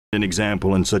an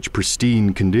example in such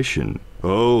pristine condition.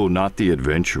 Oh, not the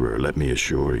adventurer, let me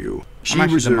assure you. She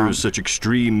reserves such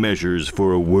extreme measures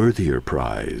for a worthier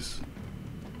prize.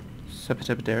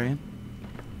 Septipedarian.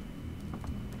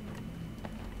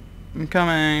 I'm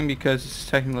coming because this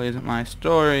technically isn't my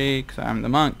story, because I'm the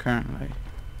monk currently.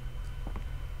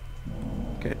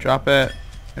 Okay, drop it.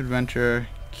 Adventure.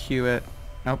 Cue it.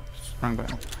 Nope, wrong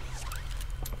button.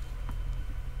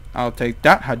 I'll take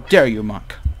that. How dare you,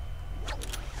 monk?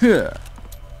 Huh.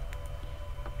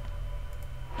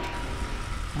 I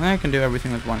think I can do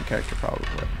everything with one character,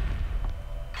 probably.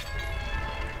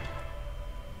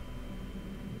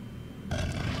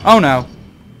 Oh no!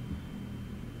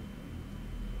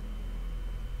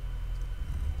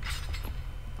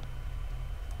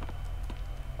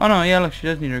 Oh no, yeah, look, she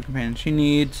does need her companion. She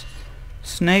needs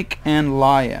snake and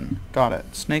lion. Got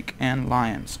it. Snake and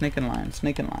lion. Snake and lion.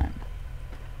 Snake and lion.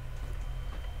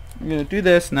 I'm gonna do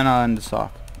this and then I'll end this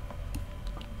off.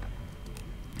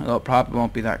 Although it probably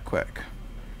won't be that quick.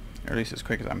 Or at least as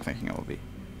quick as I'm thinking it will be.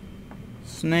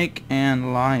 Snake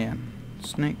and lion.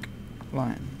 Snake,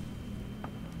 lion.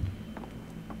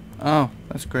 Oh,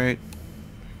 that's great.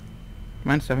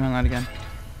 Mind stepping on that again?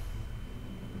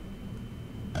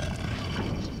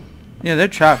 Yeah, they're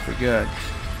trapped for good.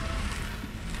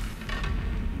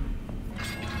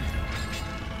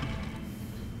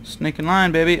 Snake and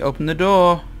lion, baby. Open the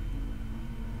door.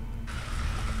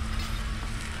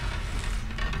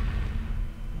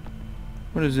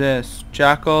 What is this?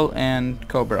 Jackal and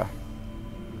cobra.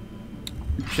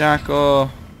 Jackal.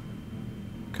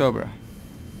 Cobra.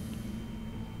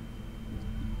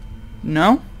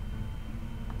 No?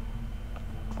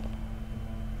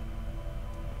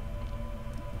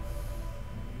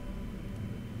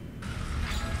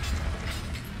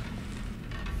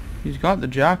 He's got the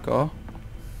jackal.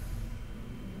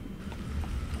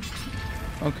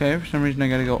 Okay, for some reason I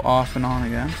gotta go off and on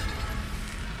again.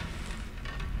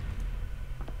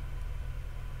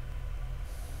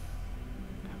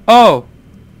 Oh!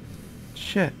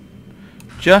 Shit.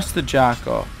 Just the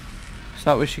jackal. So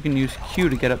that way she can use Q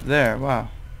to get up there. Wow.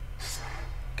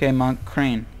 Okay, monk,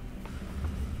 crane.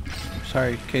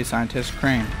 Sorry, okay, scientist,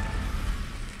 crane.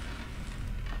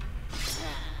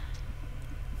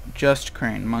 Just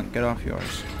crane. Monk, get off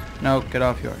yours. No, get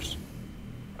off yours.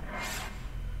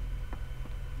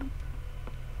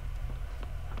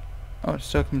 Oh, it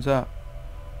still comes up.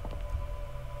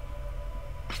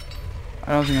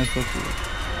 I don't think I'm supposed to.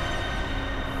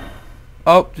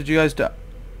 Oh, did you guys die?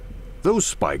 Those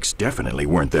spikes definitely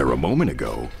weren't there a moment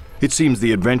ago. It seems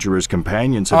the adventurer's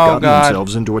companions have gotten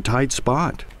themselves into a tight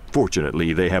spot.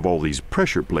 Fortunately, they have all these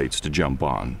pressure plates to jump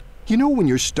on. You know, when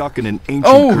you're stuck in an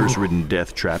ancient curse-ridden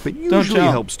death trap, it usually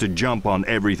helps to jump on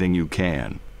everything you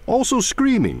can. Also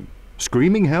screaming.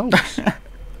 Screaming helps.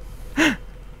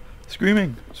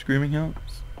 Screaming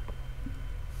helps.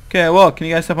 Okay, well, can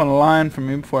you guys step on a line for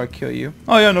me before I kill you?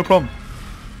 Oh yeah, no problem.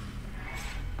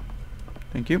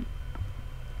 Thank you.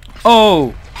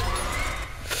 Oh!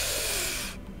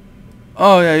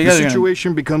 Oh yeah, you gotta... The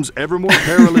situation becomes ever more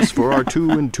perilous for our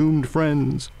two entombed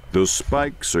friends. Those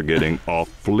spikes are getting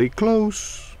awfully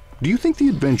close. Do you think the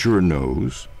adventurer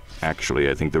knows? Actually,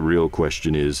 I think the real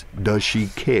question is, does she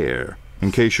care?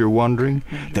 In case you're wondering,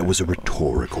 that was a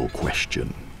rhetorical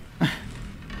question.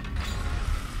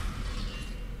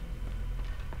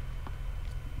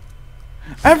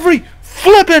 Every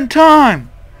flippin' time!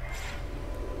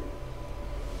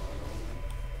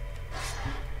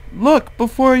 Look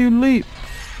before you leap.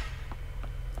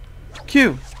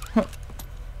 Q. Huh.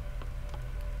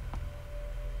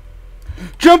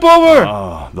 Jump over!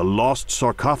 Ah, the lost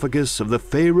sarcophagus of the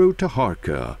Pharaoh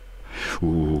Taharka.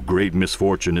 Ooh, great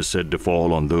misfortune is said to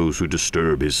fall on those who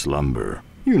disturb his slumber.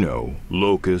 You know,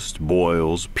 locusts,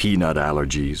 boils, peanut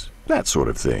allergies, that sort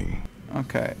of thing.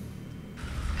 Okay.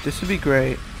 This would be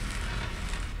great.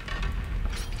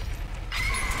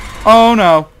 Oh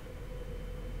no!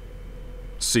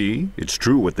 See, it's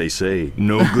true what they say.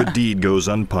 No good deed goes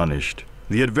unpunished.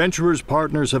 The adventurer's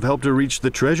partners have helped her reach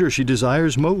the treasure she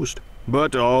desires most.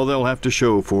 But all they'll have to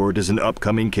show for it is an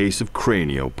upcoming case of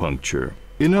craniopuncture.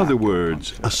 In other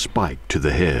words, a spike to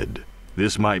the head.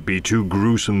 This might be too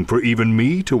gruesome for even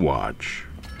me to watch.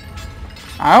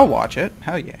 I'll watch it.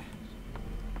 Hell yeah.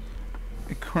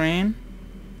 A crane?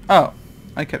 Oh,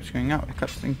 I kept screaming out. I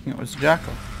kept thinking it was a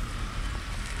jackal.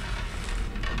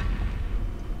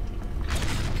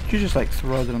 She just like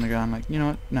throws it on the ground like, you know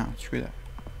what? No, screw that.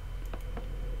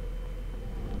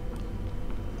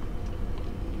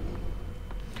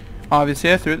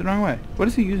 Obviously I threw it the wrong way. What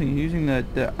is he using? He's using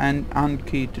the and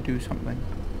key to do something.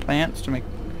 Plants to make...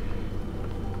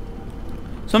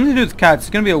 Something to do with cats. It's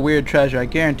gonna be a weird treasure. I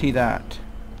guarantee that.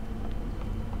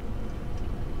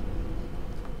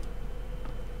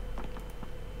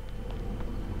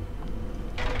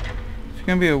 It's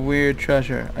gonna be a weird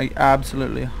treasure. I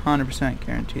absolutely 100%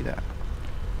 guarantee that.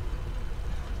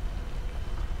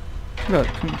 Look,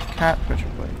 cat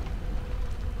pressure plate.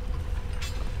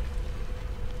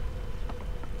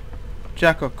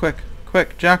 Jacko, quick,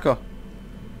 quick, Jacko.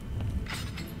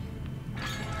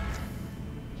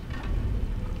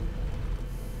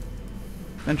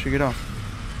 Venture, get off.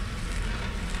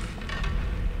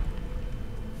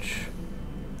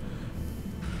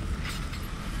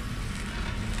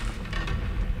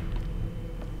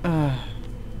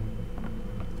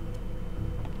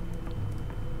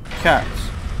 Cats.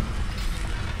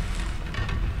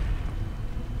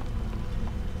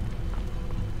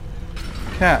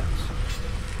 Cats.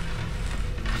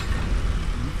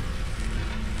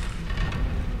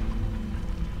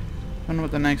 I don't know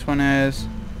what the next one is.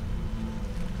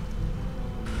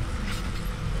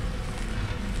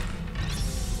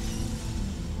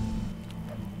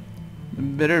 The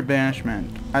bitter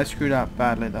banishment. I screwed up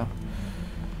badly though.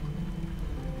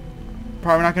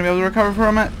 Probably not gonna be able to recover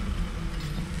from it.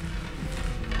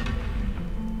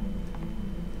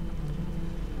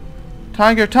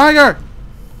 Tiger, tiger!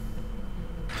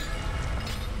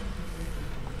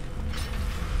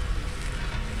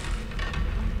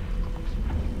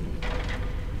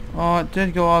 Oh, it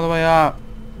did go all the way up.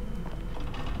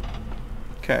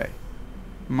 Okay.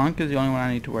 Monk is the only one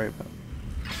I need to worry about.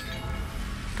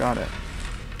 Got it.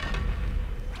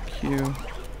 Q.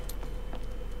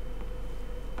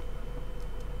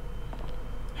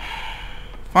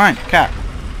 Fine, cat.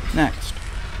 Next.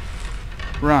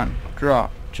 Run,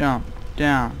 drop, jump,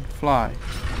 down, fly.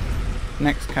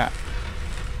 Next cat.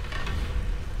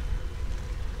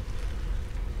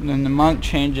 And then the monk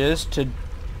changes to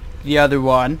the other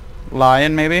one.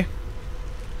 Lion, maybe?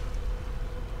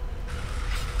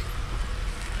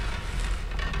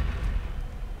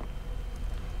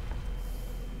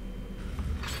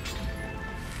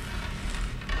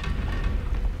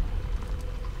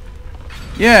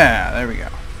 Yeah, there we go.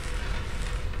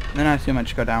 Then I assume I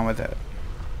just go down with it.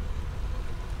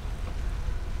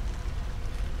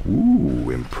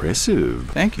 Ooh, impressive.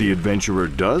 Thank you. The adventurer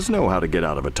does know how to get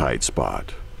out of a tight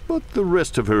spot, but the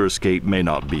rest of her escape may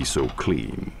not be so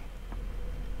clean.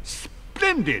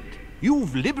 Splendid!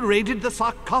 You've liberated the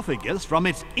sarcophagus from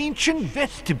its ancient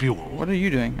vestibule. What are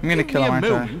you doing? I'm gonna kill him, aren't I?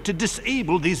 Give me a moment to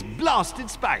disable these blasted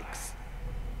spikes.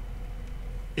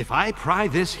 If I pry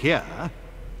this here...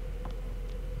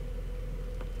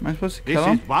 Am I supposed to kill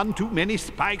him? This is one too many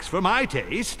spikes for my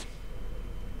taste.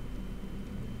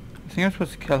 I think I'm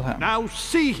supposed to kill him. Now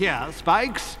see here,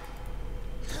 Spikes.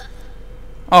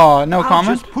 Oh, no comment?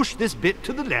 I'll just push this bit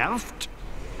to the left.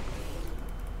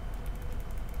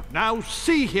 Now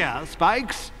see here,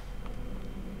 Spikes.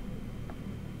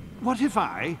 What if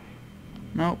I...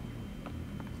 Nope.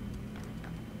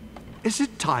 Is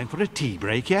it time for a tea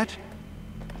break yet?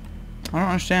 I don't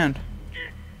understand.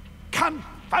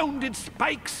 Confounded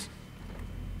Spikes!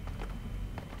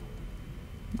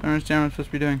 I don't understand what I'm supposed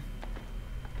to be doing.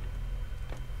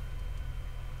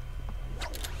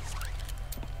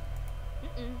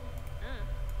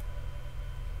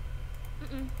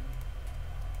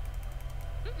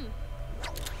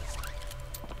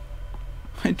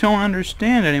 I don't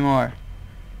understand anymore.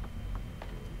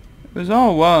 It was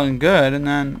all well and good, and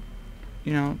then,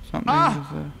 you know, something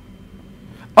was,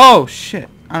 Oh, shit!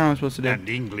 I don't know what I'm supposed to do. An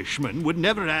Englishman would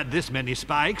never add this many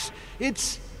spikes.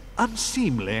 It's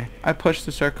unseemly. I push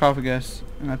the sarcophagus,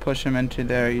 and I push him into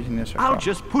there using the sarcophagus. I'll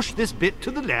just push this bit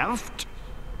to the left.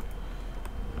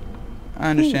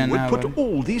 I understand Who now, would put buddy.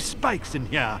 all these spikes in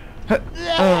here?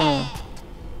 Oh.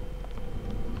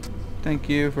 Thank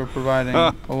you for providing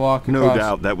a walk across. No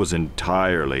doubt that was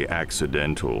entirely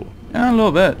accidental. Yeah, a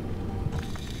little bit.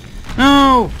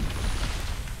 No!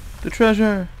 The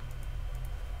treasure.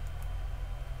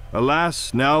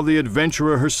 Alas, now the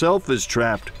adventurer herself is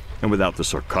trapped, and without the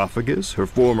sarcophagus, her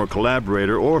former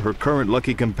collaborator, or her current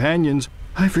lucky companions,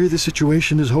 I fear the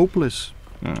situation is hopeless.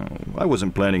 I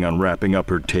wasn't planning on wrapping up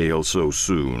her tale so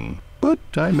soon, but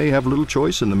I may have little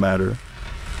choice in the matter.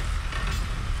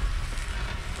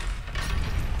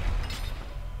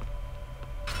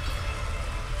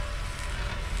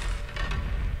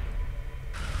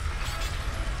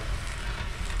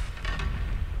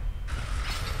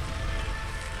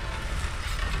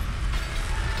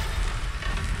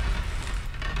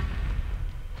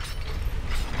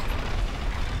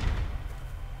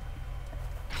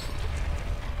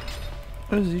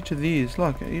 What is each of these?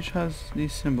 Look, each has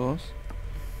these symbols.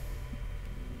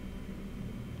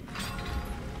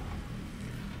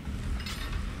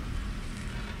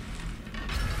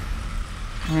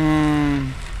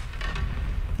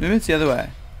 Maybe it's the other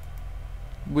way.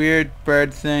 Weird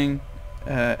bird thing.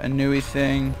 A newy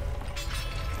thing.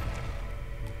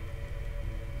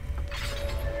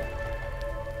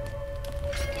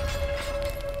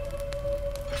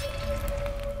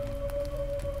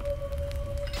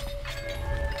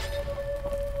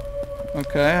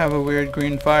 Okay, I have a weird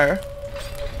green fire.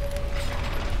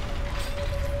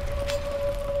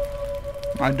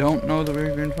 I don't know the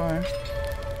weird green fire.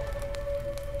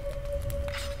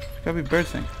 It's gotta be bird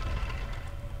thing.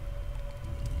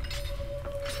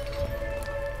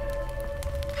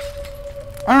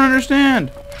 I don't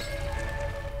understand.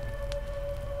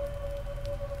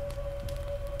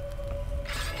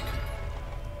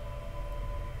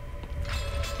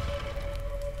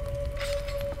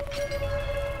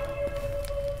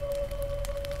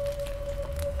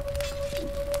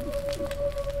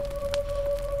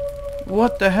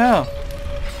 What the hell?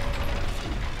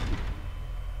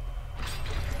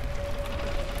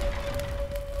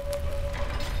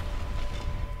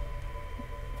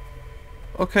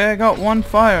 Okay, I got one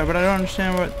fire, but I don't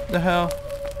understand what the hell.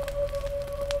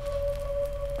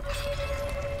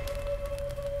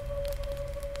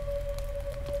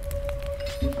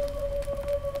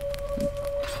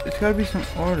 It's gotta be some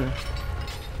order.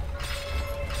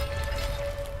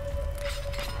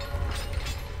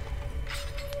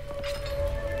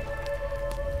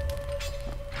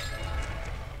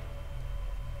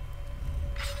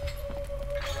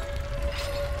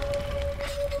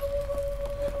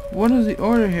 What is the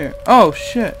order here? Oh,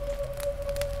 shit.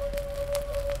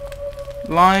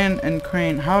 Lion and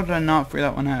crane. How did I not figure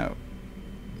that one out?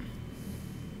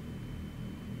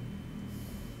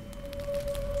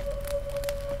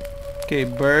 Okay,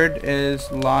 bird is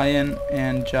lion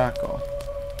and jackal.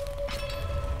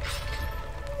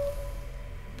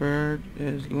 Bird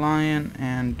is lion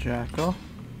and jackal.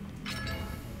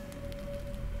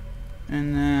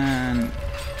 And then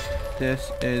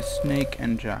this is snake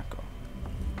and jackal.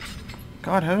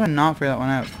 God, how did I not figure that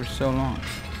one out for so long?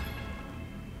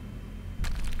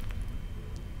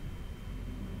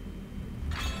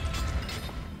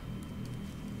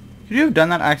 Could you have done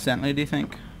that accidentally, do you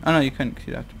think? Oh no, you couldn't, because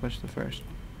you'd have to push the first.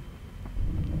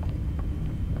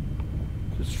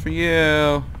 Just for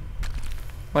you.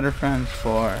 What are friends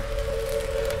for?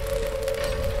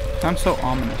 I'm so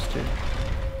ominous, dude.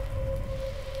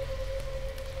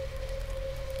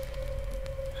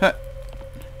 Huh.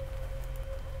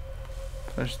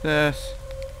 Push this.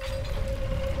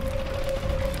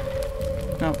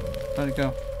 No, let it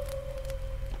go.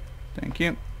 Thank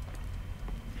you.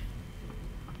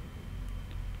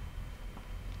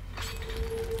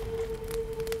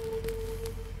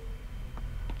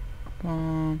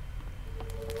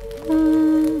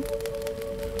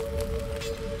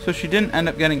 So she didn't end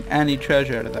up getting any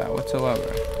treasure out of that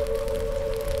whatsoever.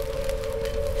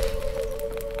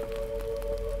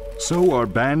 So our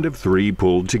band of 3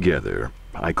 pulled together.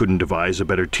 I couldn't devise a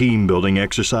better team-building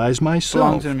exercise myself.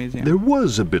 Belongs in a museum. There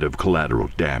was a bit of collateral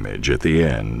damage at the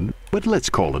end, but let's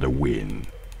call it a win.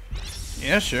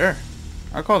 Yeah, sure.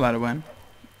 I'll call that a win.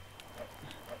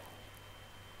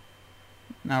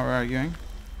 Now we're arguing.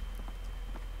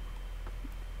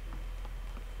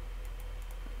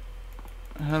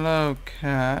 Hello,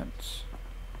 cats.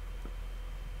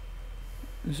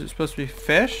 Is it supposed to be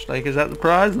fish? Like, is that the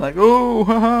prize? Like, oh,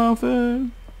 haha,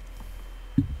 fish.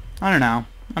 I don't know.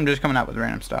 I'm just coming up with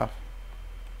random stuff.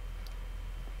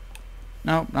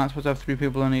 Nope, not supposed to have 3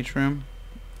 people in each room.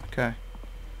 Okay.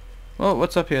 Well,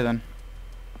 what's up here then?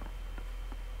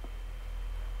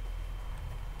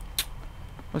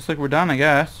 Looks like we're done, I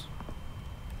guess.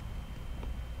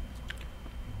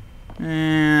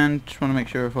 And just want to make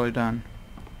sure we're fully done.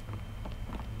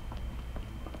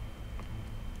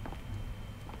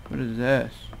 What is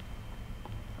this?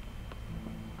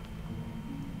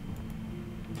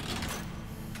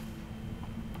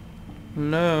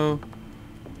 Hello?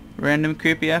 Random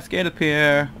creepy ass gate up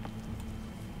here.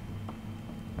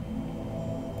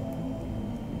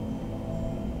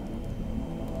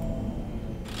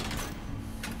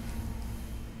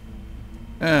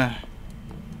 Ugh.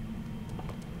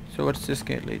 So what's this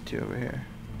gate lead to over here?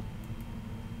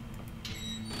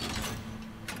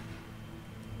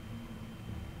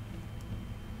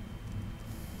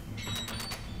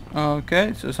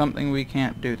 Okay, so something we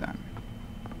can't do then.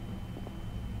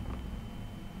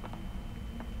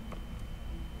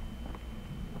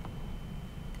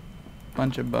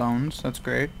 Bunch of bones, that's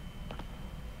great.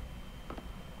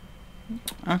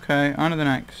 Okay, on to the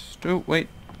next. Oh, wait.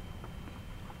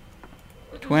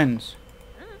 Twins.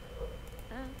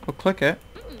 We'll click it.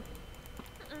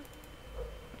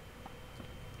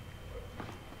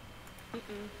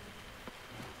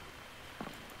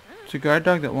 It's a guard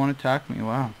dog that won't attack me.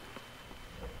 Wow.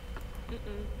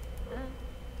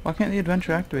 Why can't the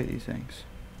adventurer activate these things?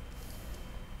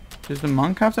 Does the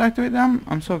monk have to activate them?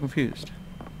 I'm so confused.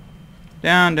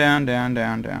 Down, down, down,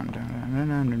 down, down, down, down,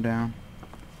 down, down,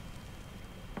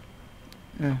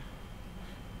 down.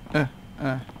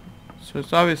 So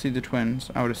it's obviously the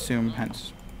twins, I would assume,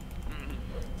 hence.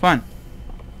 Fine.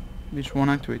 We just won't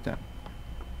activate that.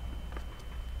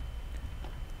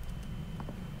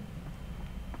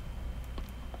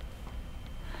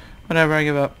 Whatever, I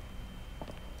give up.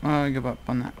 I give up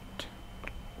on that.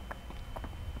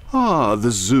 Ah,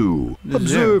 the zoo. The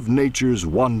Observe zoo. nature's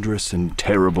wondrous and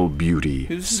terrible beauty,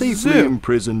 Who's safely zoo?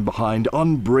 imprisoned behind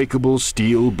unbreakable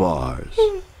steel bars.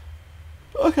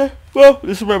 Okay, well,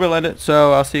 this is where we'll end it,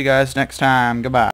 so I'll see you guys next time. Goodbye.